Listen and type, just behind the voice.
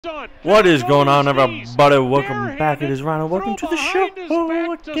What is going on, everybody? Welcome back. It is Rhino. Welcome to the show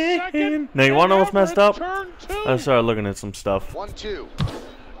again. Now, you want to know what's messed up? I started looking at some stuff.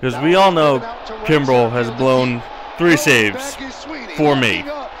 Because we all know Kimbrel has blown 3 saves for me.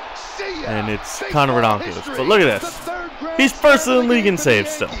 And it's kind of ridiculous. But look at this. He's first in the league in saves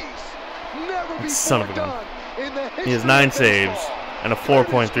still. Son of a gun. He has 9 saves and a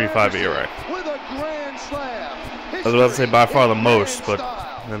 4.35 ERA. I was about to say by far the most, but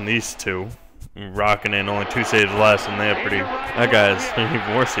then these two rocking in only 2 saves less, and they have pretty. That guy's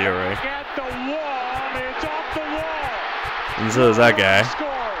even worse ERA. And so is that guy.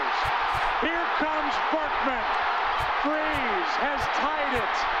 Here comes Berkman. Freeze has tied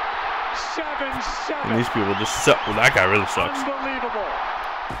it. 7-7. And these people just suck. Well, that guy really sucks. Unbelievable.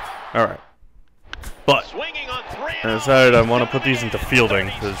 All right. But I decided I want to put these into fielding,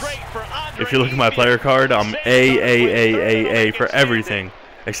 because if you look at my player card, I'm A for everything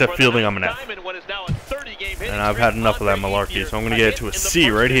except fielding. I'm an F, and I've had enough of that malarkey, so I'm gonna get it to a C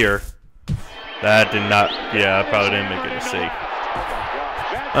right here. That did not. Yeah, I probably didn't make it a C.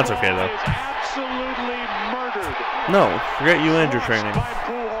 That's okay though. No, forget you and your training.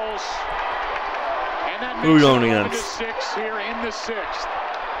 Who are we going against?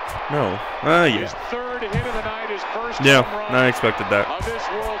 No. Yeah. Yeah, I expected that.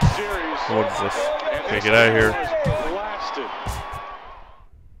 What is this? Okay, get out of here.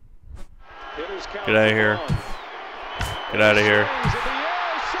 Get out of here. Get out of here.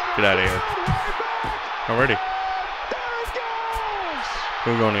 Get out of here. Already.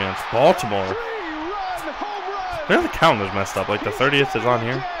 Who are we going against? Baltimore. Look at the count is messed up. Like the 30th is on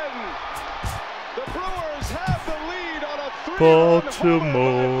here.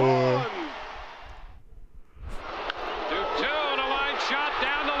 Baltimore.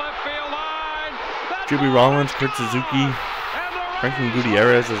 Jimmy Rollins, Kurt Suzuki, Franklin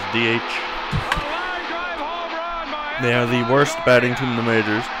Gutierrez as DH. They are the worst batting team in the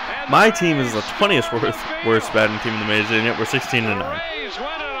majors. My team is the 20th worst batting team in the majors, and yet we're 16-9,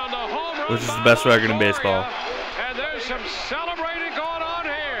 which is the best record in baseball.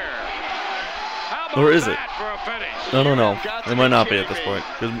 Or is it? I don't know. It might not be at this point.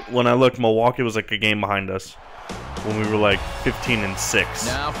 Because when I looked, Milwaukee was like a game behind us when we were like 15-6.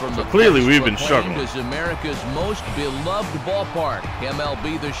 Now from so clearly we've been struggling. Is America's most beloved ballpark.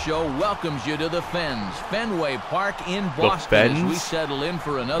 MLB The Show welcomes you to the Fens, Fenway Park in Boston, as we settle in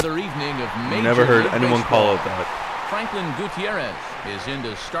for another evening of major Never heard league anyone baseball. call it that. Franklin Gutierrez is in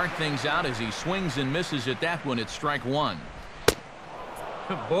to start things out as he swings and misses at that one at strike 1.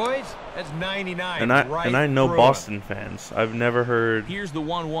 Boys, that's 99. And I know Boston fans. I've never heard. Here's the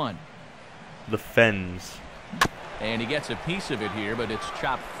 1-1. The Fens. And he gets a piece of it here, but it's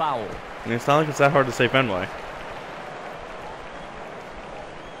chopped foul. And it's not like it's that hard to say Fenway.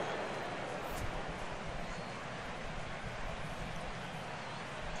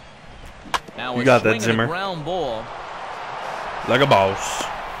 Now you got that, Zimmer. Ground ball. Like a boss.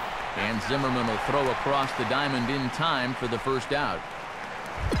 And Zimmerman will throw across the diamond in time for the first out.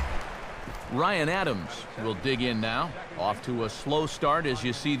 Ryan Adams will dig in now. Off to a slow start, as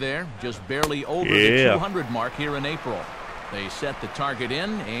you see there. Just barely over the 200 mark here in April. They set the target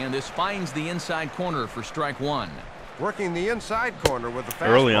in, and this finds the inside corner for strike 1. Working the inside corner with the fastball.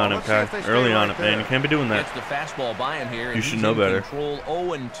 Early on it, Kai. Early on it, man. You can't be doing that. Gets the fastball by him here. You should know better. Control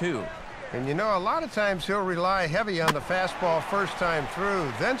 0-2. And you know, a lot of times he'll rely heavy on the fastball first time through,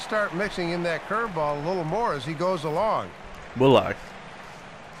 then start mixing in that curveball a little more as he goes along. Will I?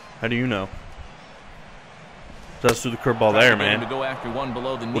 How do you know? Just through the curveball there, man. To go after one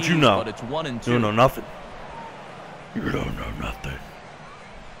below the What knees, you know? but it's 1-2. You don't know nothing. You don't know nothing.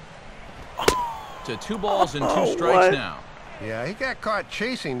 To 2 balls and 2 strikes now. Yeah, he got caught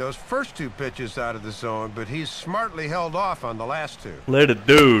chasing those first 2 pitches out of the zone, but he's smartly held off on the last 2. Let it,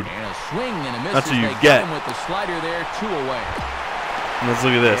 dude. And a swing and a miss. That's what you they get. Him with the slider there, 2 away. And let's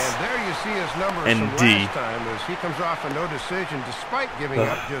look at this. And there you see his numbers And from D. last time as he comes off a no decision despite giving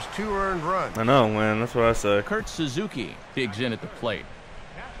up just 2 earned runs. I know, man. That's what I say. Kurt Suzuki digs in at the plate.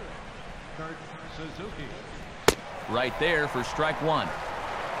 Right there for strike 1.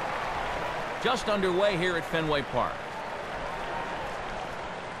 Just underway here at Fenway Park.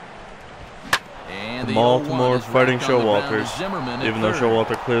 And the Baltimore 0-1 fighting is wrapped on the ground Showalters, to Zimmerman even though third.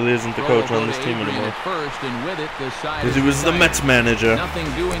 Showalter clearly isn't the coach on this team anymore. Because he was the Mets manager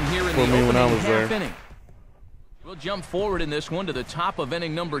for me when I was there. We'll jump forward in this one to the top of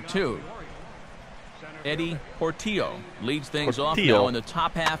inning number 2. Eddie Portillo leads things off now in the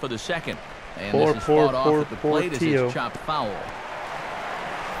top half of the second. And this is fought off at the plate as it's chopped foul.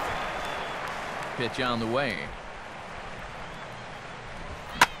 Pitch on the way.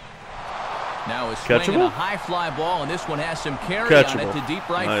 Now a swing and a high fly ball, and this one has some carry on it to deep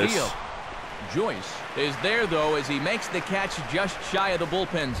right field. Joyce is there, though, as he makes the catch just shy of the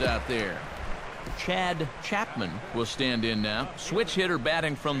bullpens out there. Chad Chapman will stand in now. Switch hitter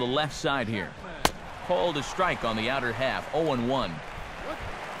batting from the left side here. Called a strike on the outer half, 0-1.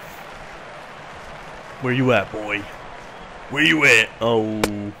 Where you at, boy? Where you at? Oh.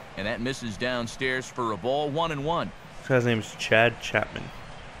 And that misses downstairs for a ball, 1-1. This guy's name is Chad Chapman.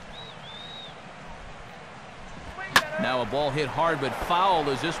 Now a ball hit hard but foul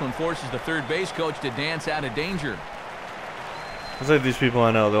as this one forces the third base coach to dance out of danger. Looks like these people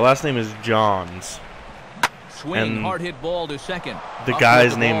I know. Their last name is Johns. Swing, hard hit ball to second. The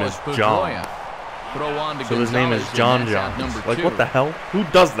guy's name is John. Throw on to so his name is John Johns. Like, what the hell? Who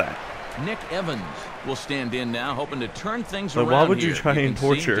does that? Nick Evans will stand in now, hoping to turn things around. Why would you try and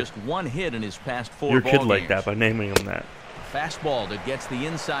torture just one hit in his past 4 your ball kid games. like that by naming him that? Fastball that gets the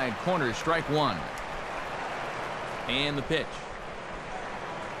inside corner, strike one. And the pitch.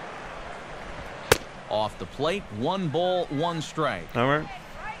 Off the plate, 1 ball, 1 strike. All right.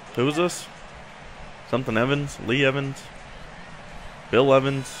 Who is this? Something Evans? Lee Evans? Bill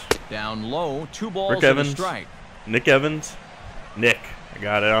Evans? Down low, 2 balls Rick and Evans? a strike. Nick Evans? Nick. I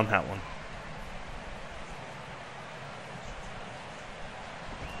got it on that one.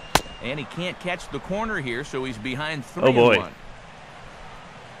 And he can't catch the corner here, so he's behind 3-1. Oh boy.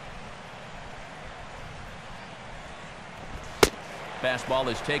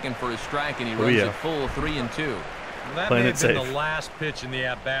 Fastball is taken for a strike, and he runs it full 3-2. Well, that may have been the last pitch in the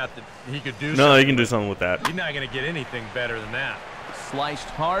at-bat that he could do something. No, he can do something with that. He's not going to get anything better than that. Sliced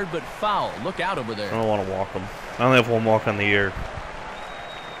hard, but foul. Look out over there. I don't want to walk him. I only have 1 walk on the year.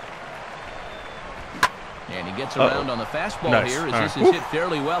 And he gets around on the fastball here as this is hit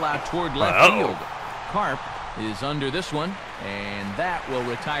fairly well out toward left field. Carp is under this one, and that will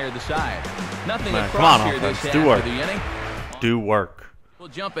retire the side. Nothing across here this half of the inning. Do work. We'll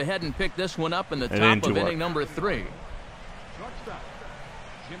jump ahead and pick this one up in the top of inning number 3.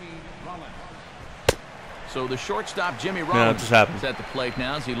 So the shortstop, Jimmy Rollins, is at the plate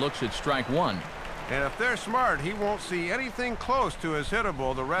now as he looks at strike 1. And if they're smart, he won't see anything close to his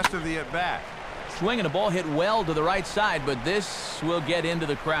hittable the rest of the at-bat. Swing and a ball hit well to the right side, but this will get into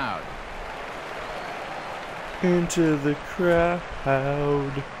the crowd. Into the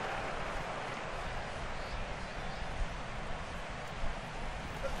crowd.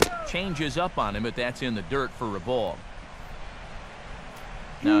 Changes up on him, but that's in the dirt for a ball.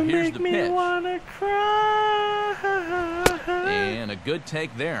 Now here's the pitch. And a good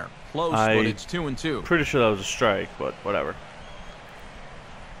take there. Close, but it's 2-2. Pretty sure that was a strike, but whatever.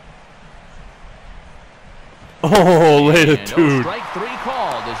 Oh, later, dude. Strike 3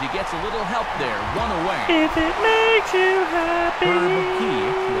 called as he gets a little help there. 1 away. If it makes you happy. Herb Key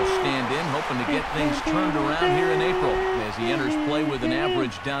will stand in, hoping to get things turned around here in April as he enters play with an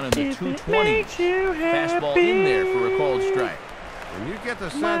average down in the 220s. Fastball in there for a called strike. And you get the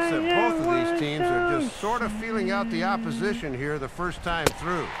sense that both of these teams are just sort of feeling out the opposition here the first time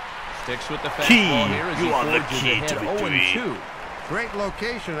through. Sticks with the fastball here as he forges ahead 0-2. Great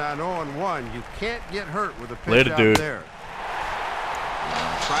location on 0-1. You can't get hurt with a pitch later, out dude. there.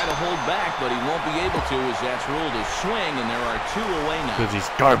 Try to hold back, but he won't be able to as that's ruled a swing, and there are 2 away now. Because he's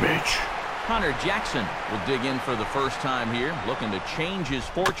garbage. Connor Jackson will dig in for the first time here, looking to change his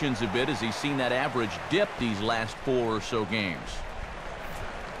fortunes a bit as he's seen that average dip these last 4 or so games.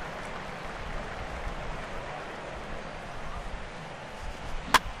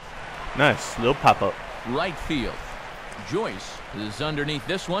 Nice. Little pop-up. Right field. Joyce is underneath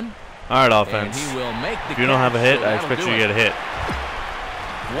this one. All right, offense. And he will make the if you don't have a hit, I expect you to get a hit.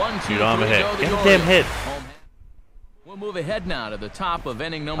 1, 2, you don't have a hit. Get a damn hit. We'll move ahead now to the top of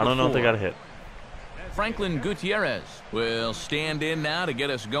inning number 4. I don't know if they got a hit. Franklin Gutierrez will stand in now to get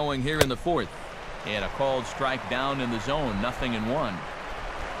us going here in the 4th. And a called strike down in the zone, 0-1.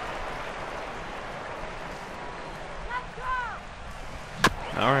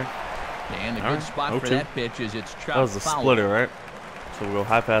 All right. And a good spot for that pitch is it's chopped foul. That was the splitter, right? So we'll go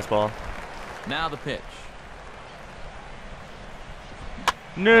high fastball. Now the pitch.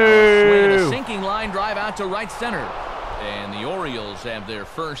 No! Swing a sinking line drive out to right center. And the Orioles have their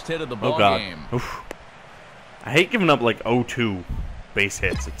first hit of the ball game. Oof. I hate giving up like 0-2 base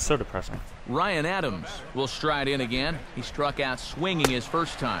hits. It's so depressing. Ryan Adams will stride in again. He struck out swinging his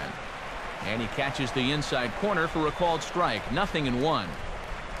first time. And he catches the inside corner for a called strike. 0-1.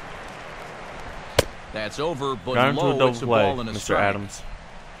 That's over, but low. It's a ball and a strike. Mr. Adams.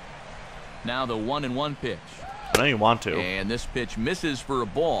 Now the 1-1 pitch. I know you want to. And this pitch misses for a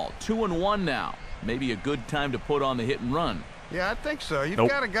ball. 2-1 now. Maybe a good time to put on the hit and run. Yeah, I think so. You've Nope.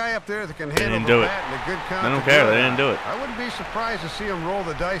 got a guy up there that can They handle didn't the do it. bat and a good count. I don't care. They didn't do it. I wouldn't be surprised to see him roll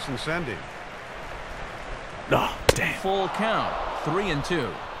the dice and send him. Oh, damn. Full count, 3-2.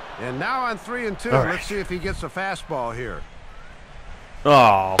 And now on 3-2, All right. let's see if he gets a fastball here.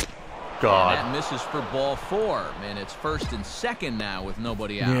 Oh, And God. that misses for ball 4, and it's 1st and 2nd now with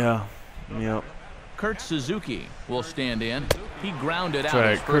nobody out. Yeah. Yep. Kurt Suzuki will stand in. He grounded That's out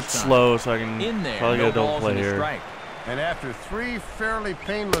right. his Kurt's first time. slow, so I can In there, probably no get a double balls play and a here. strike. And after 3 fairly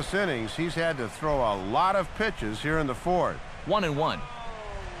painless innings, he's had to throw a lot of pitches here in the 4th. 1-1.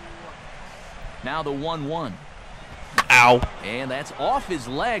 Now the 1-1. Ow. And that's off his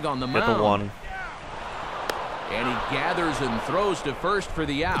leg on the Get mound. the 1. And he gathers and throws to first for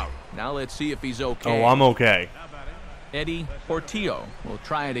the out. Now let's see if he's okay. Oh, I'm okay. Eddie Portillo will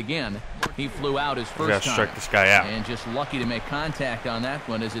try it again. He flew out his I first gotta time. strike this guy out. And just lucky to make contact on that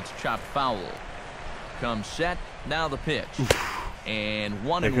one as it's chopped foul. Comes set. Now the pitch. And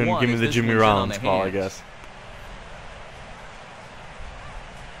 1-1. They couldn't give me as the this Jimmy one's in on Rollins the call, I hands. guess.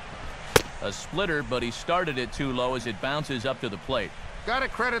 A splitter, but he started it too low as it bounces up to the plate. Got to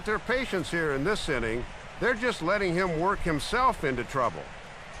credit their patience here in this inning. They're just letting him work himself into trouble.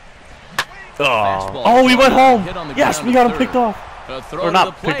 Oh, Fastball oh, he went home, home. hit on the Yes, ground we to got him third. picked off. A throw Or to not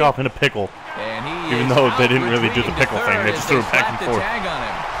the picked plate. off, in a pickle. And he Even is though out, they didn't really do the retreating to pickle thing, third they as just threw it back slapped and the forth. Tag on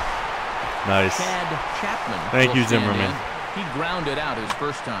him. Nice. Chad Chapman. Thank will you, stand Zimmerman. in. He grounded out his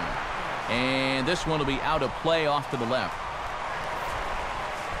first time. And this one will be out of play off to the left.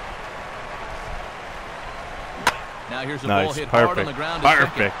 Now here's a ball Nice. hit hard on the Perfect. ground to second.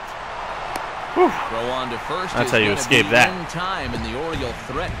 Perfect. Throw on to first. That's is how you gonna escape be that. In time, and the Oriole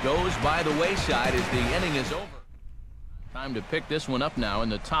threat goes by the wayside as the inning is over. Time to pick this one up now in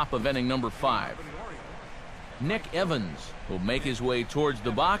the top of inning number 5. Nick Evans will make his way towards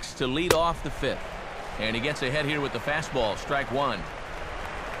the box to lead off the 5th. And he gets ahead here with the fastball, strike 1.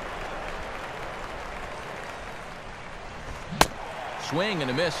 Swing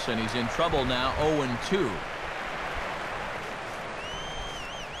and a miss, and he's in trouble now, 0-2.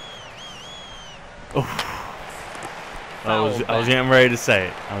 I was getting ready to say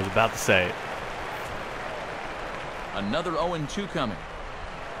it. I was about to say it. Another 0-2 coming.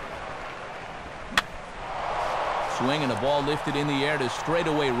 Swing and a ball lifted in the air to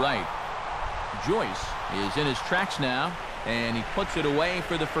straightaway right. Joyce is in his tracks now, and he puts it away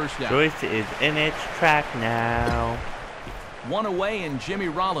for the first out. Joyce is in its track now. 1 away, and Jimmy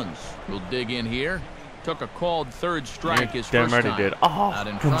Rollins will dig in here. Took a called third strike his Damn first right he time. did. Oh, Out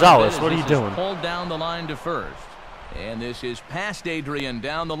in front of Gonzalez, it as what are you this is doing? Pulled down the line to first. And this is past Adrian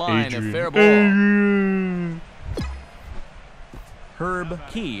down the line. Adrian. A fair ball. Adrian. Herb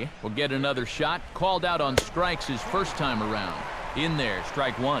Key will get another shot. Called out on strikes his first time around. In there,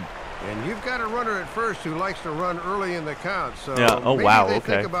 strike 1. And you've got a runner at first who likes to run early in the count. So Yeah. Oh, maybe wow. they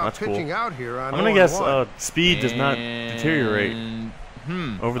Okay. think about That's cool. pitching out here on I'm going to guess 0-1. speed does not deteriorate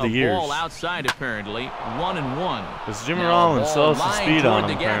over the a years. Ball outside apparently. 1-1. Because Jimmy Now a Rollins ball still has some lined speed toward on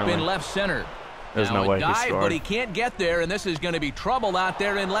the him, gap apparently. in left center. There's now no way a he dive, scored. but he can't get there, and this is going to be trouble out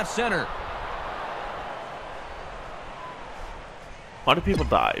there in left center. Why do people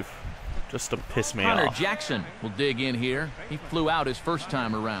dive? Just to piss me Connor off. Jackson will dig in here. He flew out his first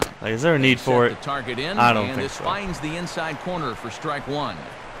time around. Like, is there a need They for set it? the target in, I don't and think this so. finds the inside corner for strike 1.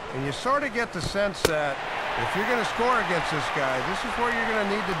 And you sort of get the sense that if you're going to score against this guy, this is where you're going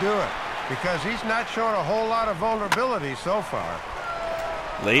to need to do it. Because he's not shown a whole lot of vulnerability so far.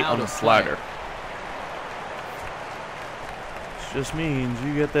 Late Out on the of play. slider. This just means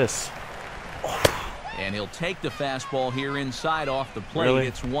you get this. And he'll take the fastball here inside off the plate. Really?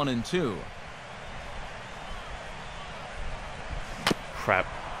 It's 1-2. Crap.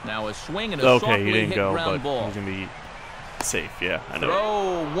 Now a swing and a Okay, softly he didn't hit go, ground but ball. he's going to be safe. Yeah, I know.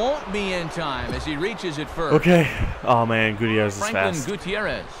 Throw won't be in time as he reaches it first. Okay. Oh, man. Gutierrez is Franklin fast.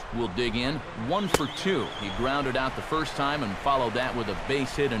 Gutierrez will dig in. 1 for 2. He grounded out the first time and followed that with a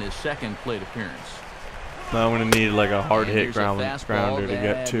base hit in his second plate appearance. Now I'm going to need like a hard And hit here's a grounder fastball to that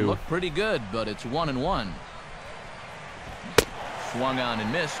get 2. looked pretty good, but it's 1-1. Swung on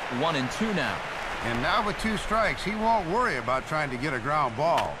and missed. 1-2 now. And now with 2 strikes, he won't worry about trying to get a ground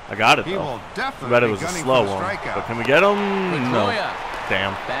ball. I got it, He though. will definitely I bet it be was a gunning slow for the one. strikeout. But can we get him? No. Pedroia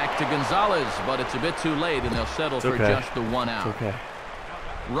Damn. back to Gonzalez, but it's a bit too late, and they'll settle It's for okay. just the 1 out. It's okay.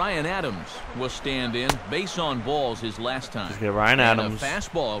 Ryan Adams will stand in. Base on balls his last time. Just get Ryan And Adams. a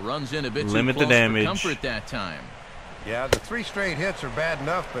fastball runs in a bit Limit too the close damage. for comfort that time. Yeah, the 3 straight hits are bad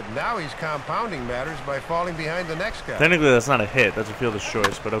enough, but now he's compounding matters by falling behind the next guy. Technically, that's not a hit. That's a fielder's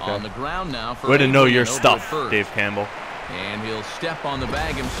choice, but okay. On the ground now for Way to know Adrian your over at stuff, first. Dave Campbell. And he'll step on the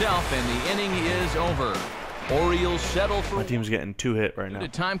bag himself, and the inning is over. Orioles settle for. My team's getting 2 hit right now. Due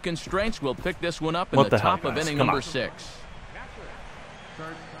to time constraints, we'll pick this one up in What the the hell, top of guys? inning Come number on. 6.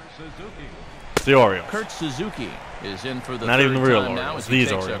 It's the Orioles. Kurt Suzuki is in for the Not third even the real time now Orioles. as he These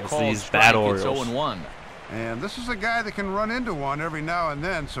takes a Orioles. called These strike. bad It's Orioles. 0-1. And this is a guy that can run into one every now and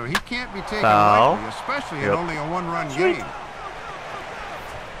then, so he can't be taken Foul. lightly, especially in Yep. only a 1-run Sweet. game.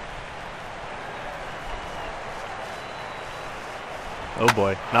 Oh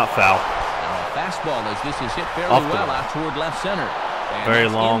boy, not foul. Now a fastball as this is hit fairly Off the well wall. out toward left center. And Very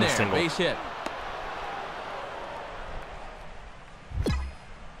that's long in there, single. base hit.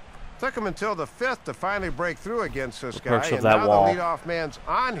 Took him until the 5th to finally break through against this guy, perks of and that now wall. the leadoff man's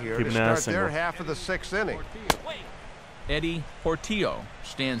on here Keeping to that start their single. half of the 6th inning. Eddie Portillo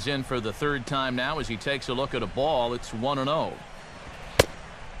stands in for the third time now as he takes a look at a ball. It's 1-0.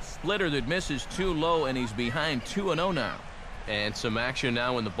 Splitter that misses too low, and he's behind 2-0 now. And some action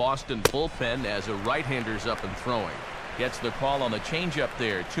now in the Boston bullpen as a right-hander's up and throwing. Gets the call on the changeup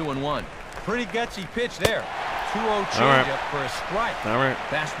there, 2-1. Pretty gutsy pitch there. 2-0 All right. changeup for a strike. All right.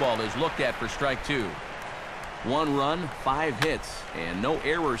 Fastball is looked at for strike 2. 1 run, 5 hits, and no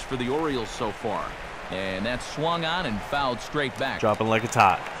errors for the Orioles so far. And that's swung on and fouled straight back. Dropping like it's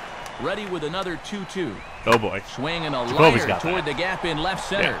hot. Ready with another 2-2. Oh boy. Swinging a Jacoby's liner got toward that. the gap in left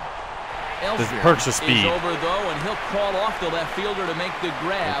center. The Elsner perks of speed. is over though, and he'll call off the left fielder to make the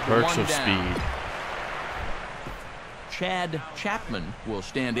grab. Perks 1 of down. speed. Chad Chapman will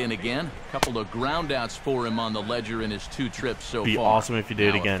stand in again. A couple of groundouts for him on the ledger in his 2 trips so Be far. awesome if you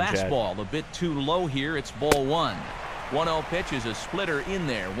did Now again, a Chad. fastball a bit too low here. It's ball 1. 1-0 pitch is a splitter in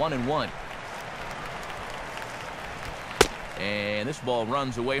there. 1-1. And this ball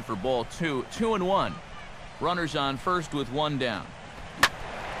runs away for ball 2. 2-1. Runners on first with 1 down.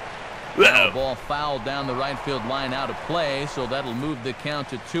 Now the ball fouled down the right field line out of play, so that'll move the count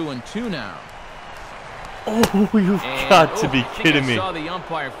to 2-2 now. Oh, you've And, got to be I think kidding I me. saw the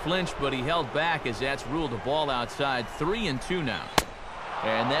umpire flinch, but he held back as that's ruled a ball outside. 3-2 now.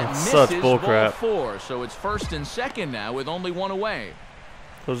 And that That's misses such ball bullcrap. 4, so it's first and second now with only 1 away.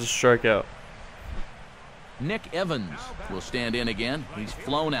 That was a strikeout. Nick Evans will stand in again. He's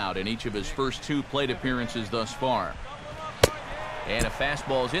flown out in each of his first 2 plate appearances thus far. And a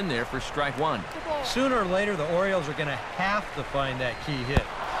fastball's in there for strike 1. Sooner or later, the Orioles are going to have to find that key hit.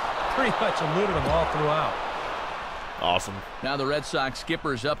 Pretty much eluded them all throughout. Awesome. Now the Red Sox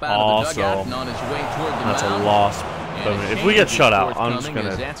skipper's up out of the dugout and on his way toward the That's a mound. loss. And But a if we get change shut is out, I'm just forthcoming, going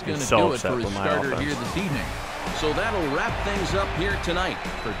as to that's be gonna so do it upset for his with my starter offense. here this evening. So that'll wrap things up here tonight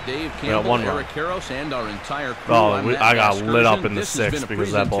for Dave got Campbell, 1 run. Eric Karros, and our entire crew. Oh, I'm Matt I got lit up Vasgersian. in the This has been 6th a because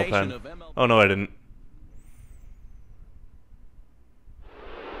of that presentation bullpen. of MLB. Oh, no, I didn't.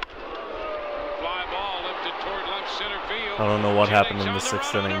 Fly ball lifted toward left center field. I don't know what happened in the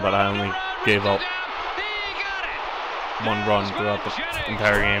 6th inning, but I only gave up 1 run throughout the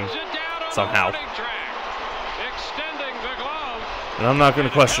entire game. Somehow. Extending the glove. And I'm not going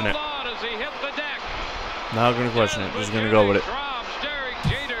to question it. Held on as he hit the deck. Not going to question it. Just going to go with it. Robs Derek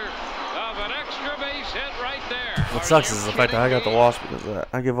Jeter of an extra base hit right there. What sucks is the fact that I got the loss because of that.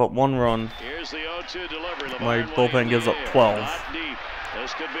 I give up 1 run. Here's the 0-2 delivery. My bullpen gives up 12.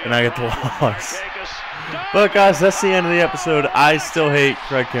 And I get the loss. But guys, that's the end of the episode. I still hate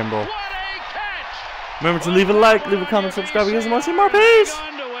Craig Kimbrell. What a catch! Remember to leave a like, leave a comment, subscribe. You guys want to see more. Peace!